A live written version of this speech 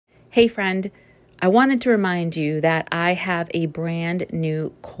Hey friend, I wanted to remind you that I have a brand new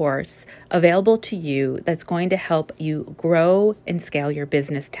course available to you that's going to help you grow and scale your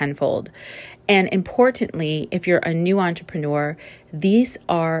business tenfold. And importantly, if you're a new entrepreneur, these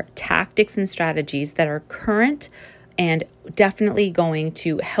are tactics and strategies that are current and definitely going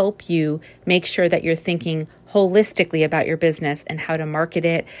to help you make sure that you're thinking holistically about your business and how to market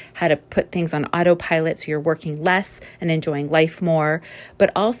it, how to put things on autopilot so you're working less and enjoying life more, but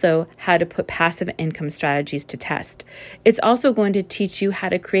also how to put passive income strategies to test. It's also going to teach you how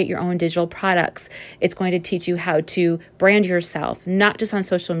to create your own digital products. It's going to teach you how to brand yourself, not just on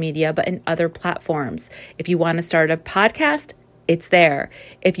social media, but in other platforms. If you want to start a podcast, it's there.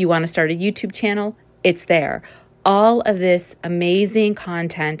 If you want to start a YouTube channel, it's there. All of this amazing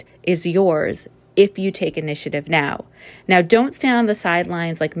content is yours if you take initiative now. Now, don't stand on the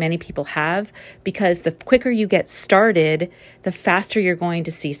sidelines like many people have, because the quicker you get started, the faster you're going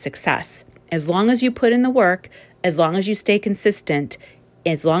to see success. As long as you put in the work, as long as you stay consistent,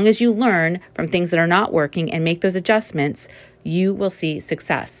 as long as you learn from things that are not working and make those adjustments, you will see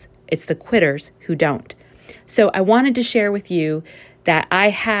success. It's the quitters who don't. So I wanted to share with you that I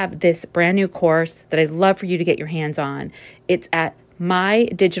have this brand new course that I'd love for you to get your hands on. It's at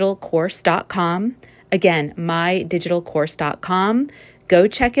mydigitalcourse.com. Again, mydigitalcourse.com. Go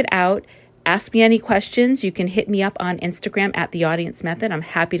check it out. Ask me any questions. You can hit me up on Instagram at The Audience Method. I'm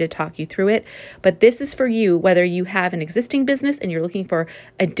happy to talk you through it. But this is for you, whether you have an existing business and you're looking for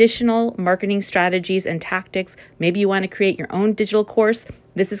additional marketing strategies and tactics. Maybe you want to create your own digital course.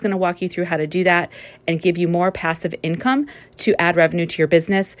 This is going to walk you through how to do that and give you more passive income to add revenue to your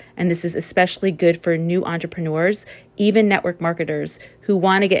business. And this is especially good for new entrepreneurs, even network marketers who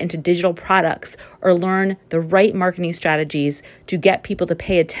want to get into digital products or learn the right marketing strategies to get people to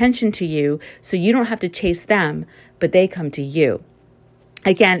pay attention to you so you don't have to chase them, but they come to you.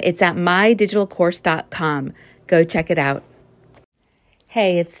 Again, it's at mydigitalcourse.com. Go check it out.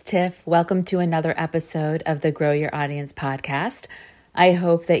 Hey, it's Tiff. Welcome to another episode of the Grow Your Audience podcast. I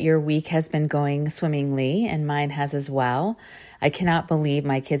hope that your week has been going swimmingly, and mine has as well. I cannot believe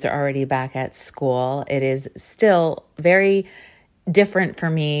my kids are already back at school. It is still very different for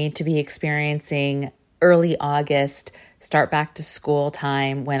me to be experiencing early August, start back to school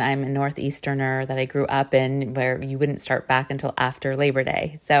time when I'm a Northeasterner that I grew up in, where you wouldn't start back until after Labor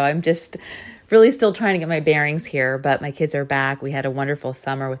Day. So I'm just really still trying to get my bearings here, but my kids are back. We had a wonderful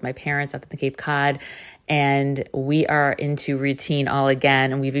summer with my parents up at the Cape Cod, and we are into routine all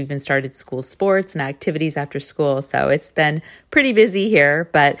again. And we've even started school sports and activities after school. So it's been pretty busy here.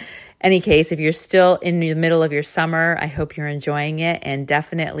 But any case, if you're still in the middle of your summer, I hope you're enjoying it, and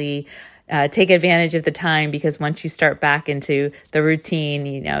definitely take advantage of the time, because once you start back into the routine,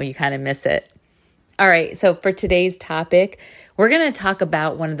 you kind of miss it. All right. So for today's topic, we're going to talk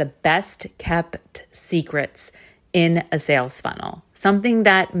about one of the best kept secrets in a sales funnel, something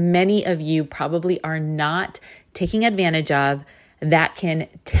that many of you probably are not taking advantage of that can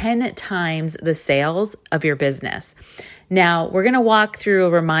 10 times the sales of your business. Now, we're going to walk through a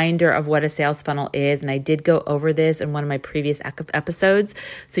reminder of what a sales funnel is, and I did go over this in one of my previous episodes,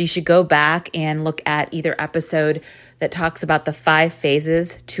 so you should go back and look at either episode that talks about the 5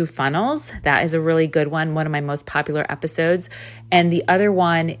 phases to funnels. That is a really good one of my most popular episodes. And the other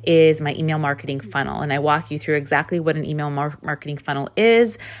one is my email marketing funnel. And I walk you through exactly what an email marketing funnel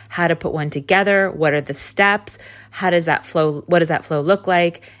is, how to put one together, what are the steps, what does that flow look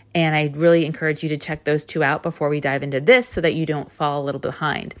like? And I really encourage you to check those 2 out before we dive into this so that you don't fall a little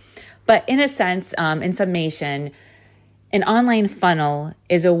behind. But in a sense, in summation, an online funnel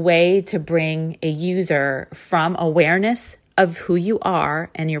is a way to bring a user from awareness of who you are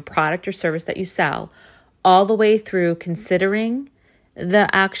and your product or service that you sell, all the way through considering the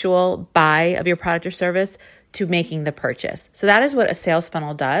actual buy of your product or service to making the purchase. So that is what a sales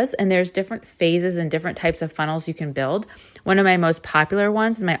funnel does. And there's different phases and different types of funnels you can build. One of my most popular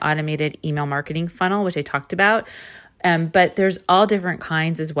ones is my automated email marketing funnel, which I talked about. But there's all different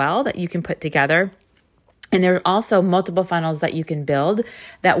kinds as well that you can put together. And there are also multiple funnels that you can build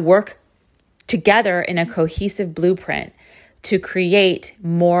that work together in a cohesive blueprint to create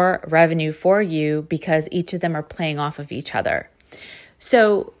more revenue for you, because each of them are playing off of each other.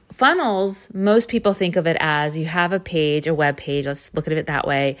 So funnels, most people think of it as you have a page, a web page, let's look at it that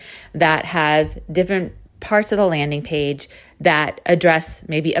way, that has different parts of the landing page that address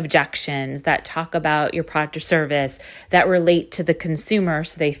maybe objections, that talk about your product or service, that relate to the consumer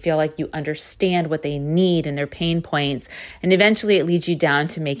so they feel like you understand what they need and their pain points. And eventually it leads you down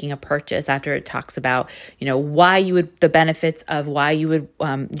to making a purchase after it talks about, why you would, the benefits of why you would,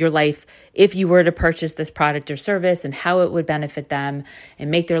 your life if you were to purchase this product or service and how it would benefit them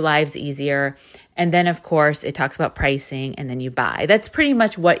and make their lives easier. And then, of course, it talks about pricing, and then you buy. That's pretty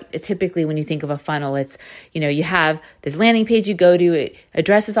much what typically when you think of a funnel, it's, you have this landing page you go to, it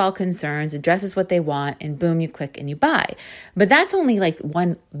addresses all concerns, addresses what they want, and boom, you click and you buy. But that's only like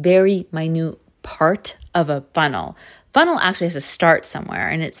one very minute part of a funnel. Funnel actually has to start somewhere,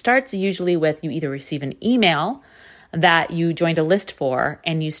 and it starts usually with you either receive an email that you joined a list for,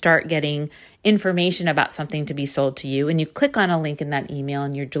 and you start getting information about something to be sold to you, and you click on a link in that email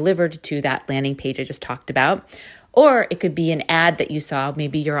and you're delivered to that landing page I just talked about. Or it could be an ad that you saw.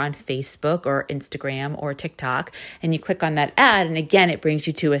 Maybe you're on Facebook or Instagram or TikTok, and you click on that ad, and again, it brings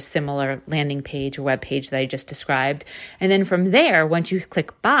you to a similar landing page or web page that I just described. And then from there, once you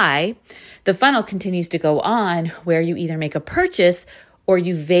click buy, the funnel continues to go on where you either make a purchase or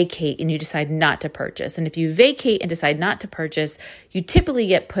you vacate and you decide not to purchase. And if you vacate and decide not to purchase, you typically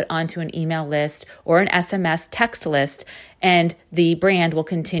get put onto an email list or an SMS text list, and the brand will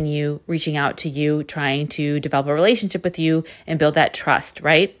continue reaching out to you, trying to develop a relationship with you and build that trust,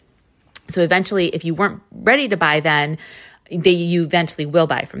 right? So eventually, if you weren't ready to buy then, you eventually will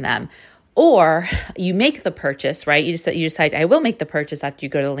buy from them. Or you make the purchase, right? You decide, I will make the purchase after you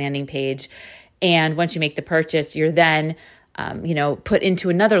go to the landing page. And once you make the purchase, you're then put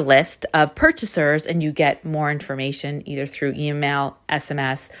into another list of purchasers, and you get more information either through email,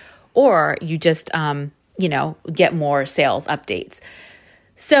 SMS, or you just, get more sales updates.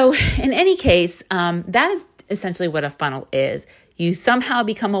 So in any case, that is essentially what a funnel is. You somehow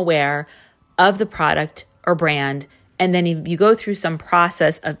become aware of the product or brand, and then you go through some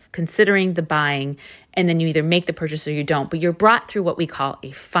process of considering the buying, and then you either make the purchase or you don't, but you're brought through what we call a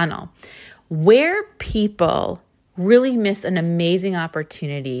funnel, where people really miss an amazing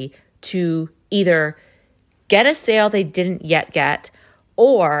opportunity to either get a sale they didn't yet get,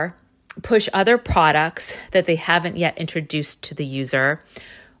 or push other products that they haven't yet introduced to the user,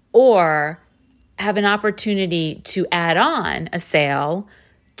 or have an opportunity to add on a sale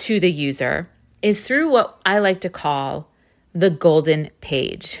to the user, is through what I like to call the golden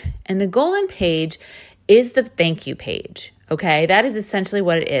page. And the golden page is the thank you page. Okay, that is essentially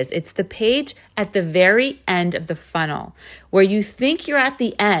what it is. It's the page at the very end of the funnel where you think you're at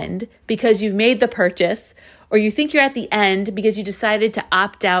the end because you've made the purchase, or you think you're at the end because you decided to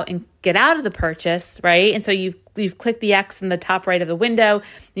opt out and get out of the purchase, right? And so you've clicked the X in the top right of the window and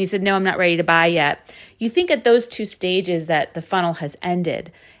you said, no, I'm not ready to buy yet. You think at those two stages that the funnel has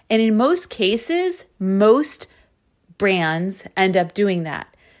ended. And in most cases, most brands end up doing that.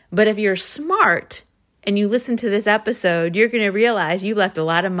 But if you're smart and you listen to this episode, you're going to realize you left a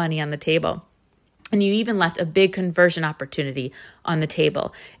lot of money on the table. And you even left a big conversion opportunity on the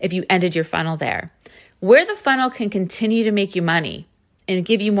table if you ended your funnel there. Where the funnel can continue to make you money and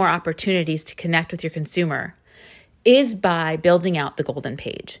give you more opportunities to connect with your consumer is by building out the golden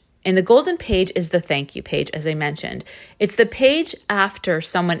page. And the golden page is the thank you page, as I mentioned. It's the page after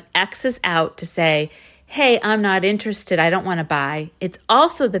someone X's out to say, hey, I'm not interested, I don't want to buy. It's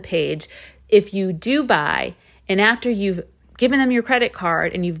also the page if you do buy, and after you've given them your credit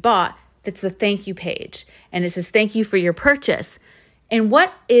card and you've bought, that's the thank you page. And it says, thank you for your purchase. And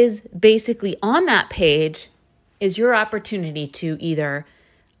what is basically on that page is your opportunity to either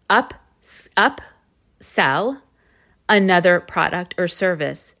upsell another product or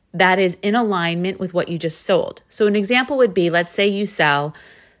service that is in alignment with what you just sold. So an example would be, let's say you sell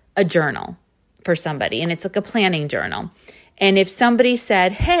a journal for somebody, and it's like a planning journal. And if somebody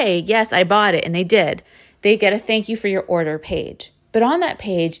said, hey, yes, I bought it, and they did, they get a thank you for your order page. But on that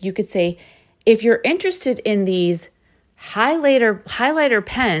page, you could say, if you're interested in these highlighter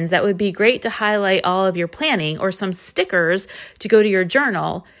pens that would be great to highlight all of your planning, or some stickers to go to your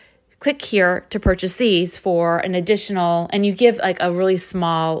journal, click here to purchase these for an additional, and you give like a really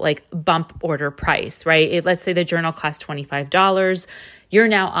small like bump order price, right? Let's say the journal costs $25. You're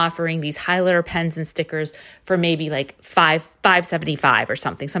now offering these highlighter pens and stickers for maybe like $5.75 or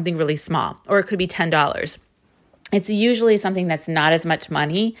something really small, or it could be $10. It's usually something that's not as much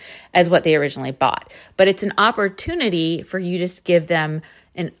money as what they originally bought, but it's an opportunity for you to give them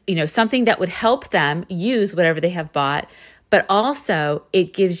something that would help them use whatever they have bought, but also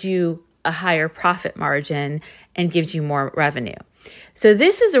it gives you a higher profit margin and gives you more revenue. So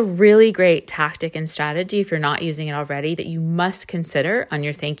this is a really great tactic and strategy, if you're not using it already, that you must consider on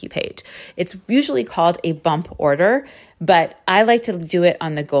your thank you page. It's usually called a bump order, but I like to do it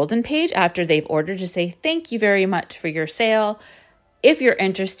on the golden page after they've ordered, to say thank you very much for your sale. If you're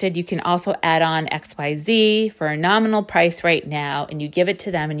interested, you can also add on XYZ for a nominal price right now, and you give it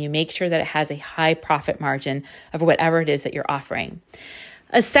to them and you make sure that it has a high profit margin of whatever it is that you're offering.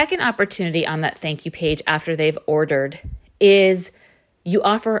 A second opportunity on that thank you page after they've ordered is you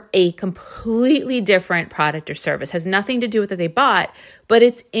offer a completely different product or service. Has nothing to do with what they bought, but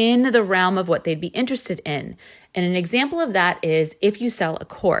it's in the realm of what they'd be interested in. And an example of that is if you sell a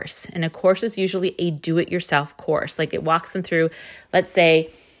course, and a course is usually a do-it-yourself course. Like it walks them through, let's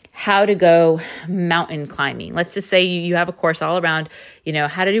say, how to go mountain climbing. Let's just say you have a course all around,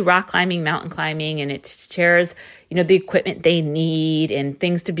 how to do rock climbing, mountain climbing, and it shares, the equipment they need and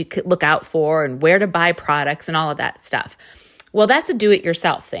things to look out for and where to buy products and all of that stuff. Well, that's a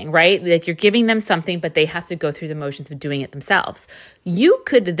do-it-yourself thing, right? Like you're giving them something, but they have to go through the motions of doing it themselves. You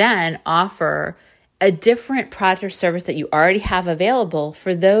could then offer a different product or service that you already have available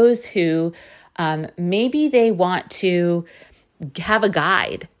for those who maybe they want to have a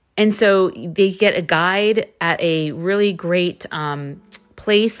guide. And so they get a guide at a really great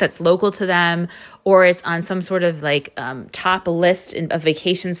place that's local to them, or it's on some sort of top list of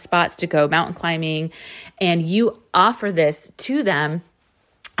vacation spots to go mountain climbing. And you offer this to them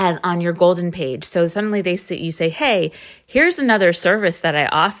as on your golden page. So suddenly you say, hey, here's another service that I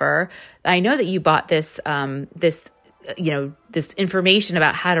offer. I know that you bought this information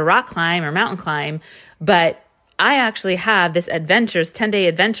about how to rock climb or mountain climb, but I actually have this 10-day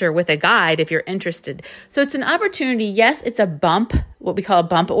adventure with a guide if you're interested. So it's an opportunity. Yes, it's a bump, what we call a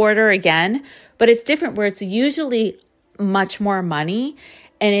bump order again, but it's different where it's usually much more money,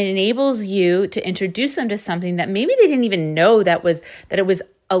 and it enables you to introduce them to something that maybe they didn't even know that it was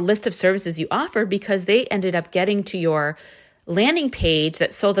a list of services you offered, because they ended up getting to your landing page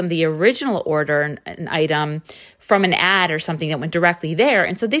that sold them the original order, an item from an ad or something that went directly there.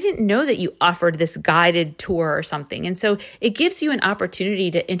 And so they didn't know that you offered this guided tour or something. And so it gives you an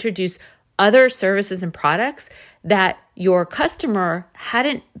opportunity to introduce other services and products that your customer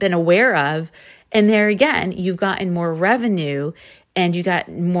hadn't been aware of. And there again, you've gotten more revenue and you got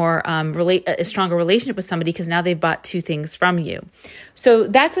more a stronger relationship with somebody because now they've bought two things from you. So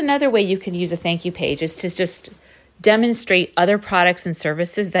that's another way you can use a thank you page, is to just demonstrate other products and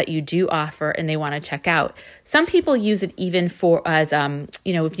services that you do offer and they want to check out. Some people use it even as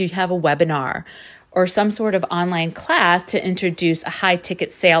if you have a webinar or some sort of online class to introduce a high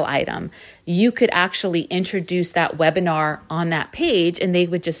ticket sale item. You could actually introduce that webinar on that page, and they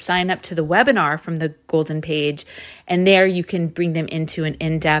would just sign up to the webinar from the golden page. And there you can bring them into an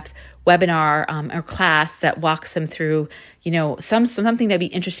in-depth webinar or class that walks them through, something that'd be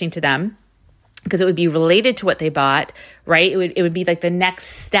interesting to them, because it would be related to what they bought, right? It would be like the next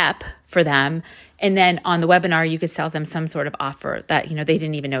step for them. And then on the webinar, you could sell them some sort of offer that, they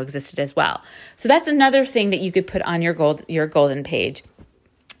didn't even know existed as well. So that's another thing that you could put on your golden page.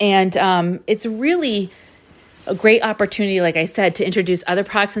 And it's really a great opportunity, like I said, to introduce other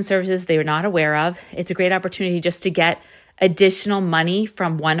products and services they were not aware of. It's a great opportunity just to get additional money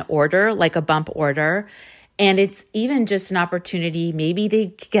from one order, like a bump order. And it's even just an opportunity. Maybe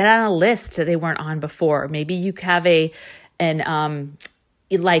they get on a list that they weren't on before. Maybe you have I'm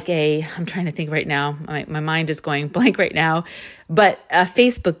trying to think right now, my mind is going blank right now, but a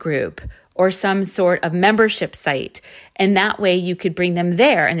Facebook group or some sort of membership site. And that way you could bring them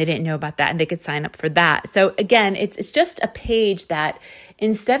there and they didn't know about that and they could sign up for that. So again, it's just a page that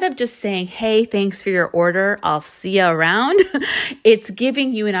instead of just saying, hey, thanks for your order, I'll see you around, it's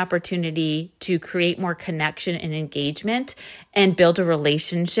giving you an opportunity to create more connection and engagement and build a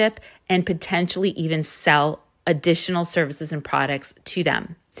relationship and potentially even sell additional services and products to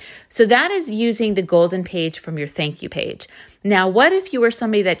them. So that is using the golden page from your thank you page. Now, what if you were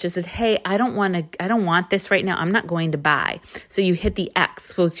somebody that just said, hey, I don't want this right now. I'm not going to buy. So you hit the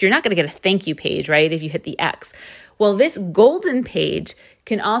X. So you're not going to get a thank you page, right? If you hit the X. Well, this golden page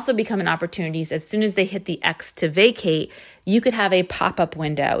can also become an opportunity. As soon as they hit the X to vacate, you could have a pop-up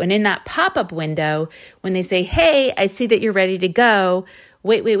window. And in that pop-up window, when they say, hey, I see that you're ready to go,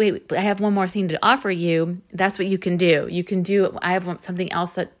 wait, I have one more thing to offer you. That's what you can do. I have something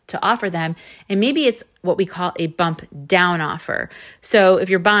else to offer them. And maybe it's what we call a bump down offer. So if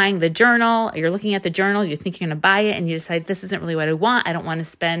you're buying the journal, you're looking at the journal, you think you're going to buy it and you decide this isn't really what I want. I don't want to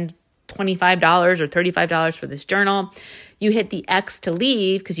spend $25 or $35 for this journal. You hit the X to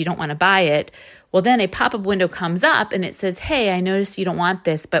leave because you don't want to buy it. Well, then a pop-up window comes up and it says, hey, I noticed you don't want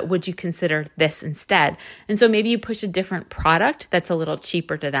this, but would you consider this instead? And so maybe you push a different product that's a little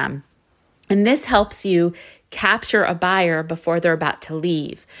cheaper to them. And this helps you capture a buyer before they're about to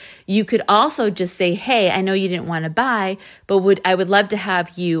leave. You could also just say, hey, I know you didn't want to buy, but I would love to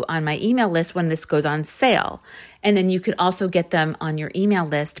have you on my email list when this goes on sale. And then you could also get them on your email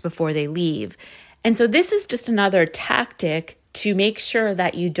list before they leave. And so this is just another tactic to make sure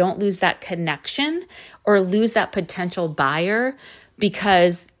that you don't lose that connection or lose that potential buyer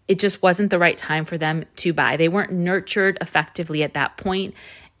because it just wasn't the right time for them to buy. They weren't nurtured effectively at that point,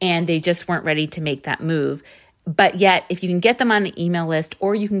 and they just weren't ready to make that move. But yet, if you can get them on an email list,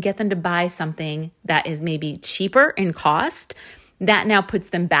 or you can get them to buy something that is maybe cheaper in cost, that now puts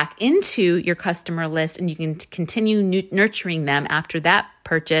them back into your customer list, and you can continue nurturing them after that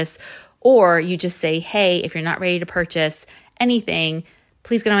purchase. Or you just say, hey, if you're not ready to purchase anything,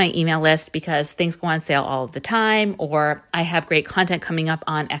 please get on my email list because things go on sale all of the time, or I have great content coming up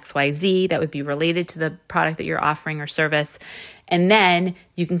on XYZ that would be related to the product that you're offering or service. And then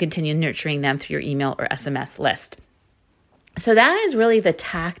you can continue nurturing them through your email or SMS list. So that is really the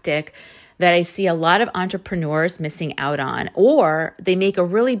tactic that I see a lot of entrepreneurs missing out on, or they make a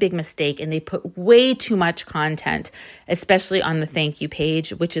really big mistake and they put way too much content, especially on the thank you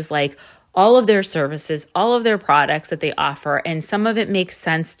page, which is like all of their services, all of their products that they offer. And some of it makes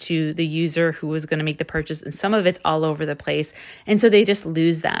sense to the user who is going to make the purchase, and some of it's all over the place. And so they just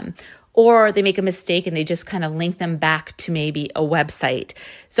lose them. Or they make a mistake and they just kind of link them back to maybe a website.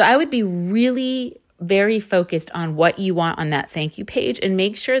 So I would be really very focused on what you want on that thank you page and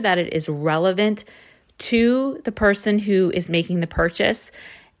make sure that it is relevant to the person who is making the purchase,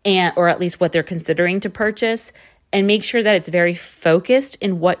 or at least what they're considering to purchase, and make sure that it's very focused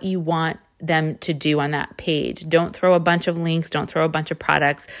in what you want them to do on that page. Don't throw a bunch of links, don't throw a bunch of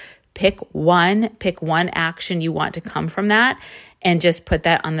products. Pick one action you want to come from that, and just put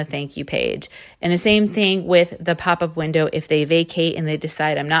that on the thank you page. And the same thing with the pop-up window. If they vacate and they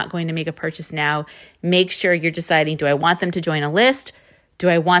decide, I'm not going to make a purchase now, make sure you're deciding, do I want them to join a list? Do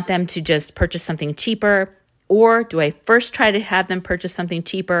I want them to just purchase something cheaper? Or do I first try to have them purchase something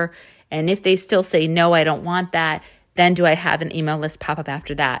cheaper? And if they still say, no, I don't want that, then do I have an email list pop up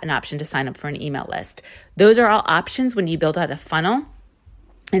after that, an option to sign up for an email list? Those are all options when you build out a funnel.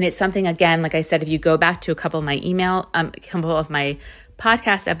 And it's something, again, like I said, if you go back to a couple of my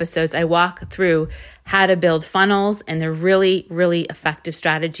podcast episodes, I walk through how to build funnels, and they're really, really effective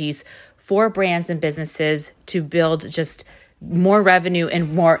strategies for brands and businesses to build just more revenue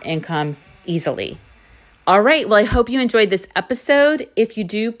and more income easily. All right. Well, I hope you enjoyed this episode. If you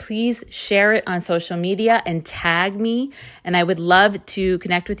do, please share it on social media and tag me. And I would love to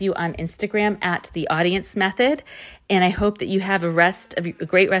connect with you on Instagram at The Audience Method. And I hope that you have a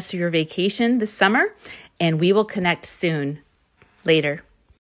great rest of your vacation this summer, and we will connect soon. Later.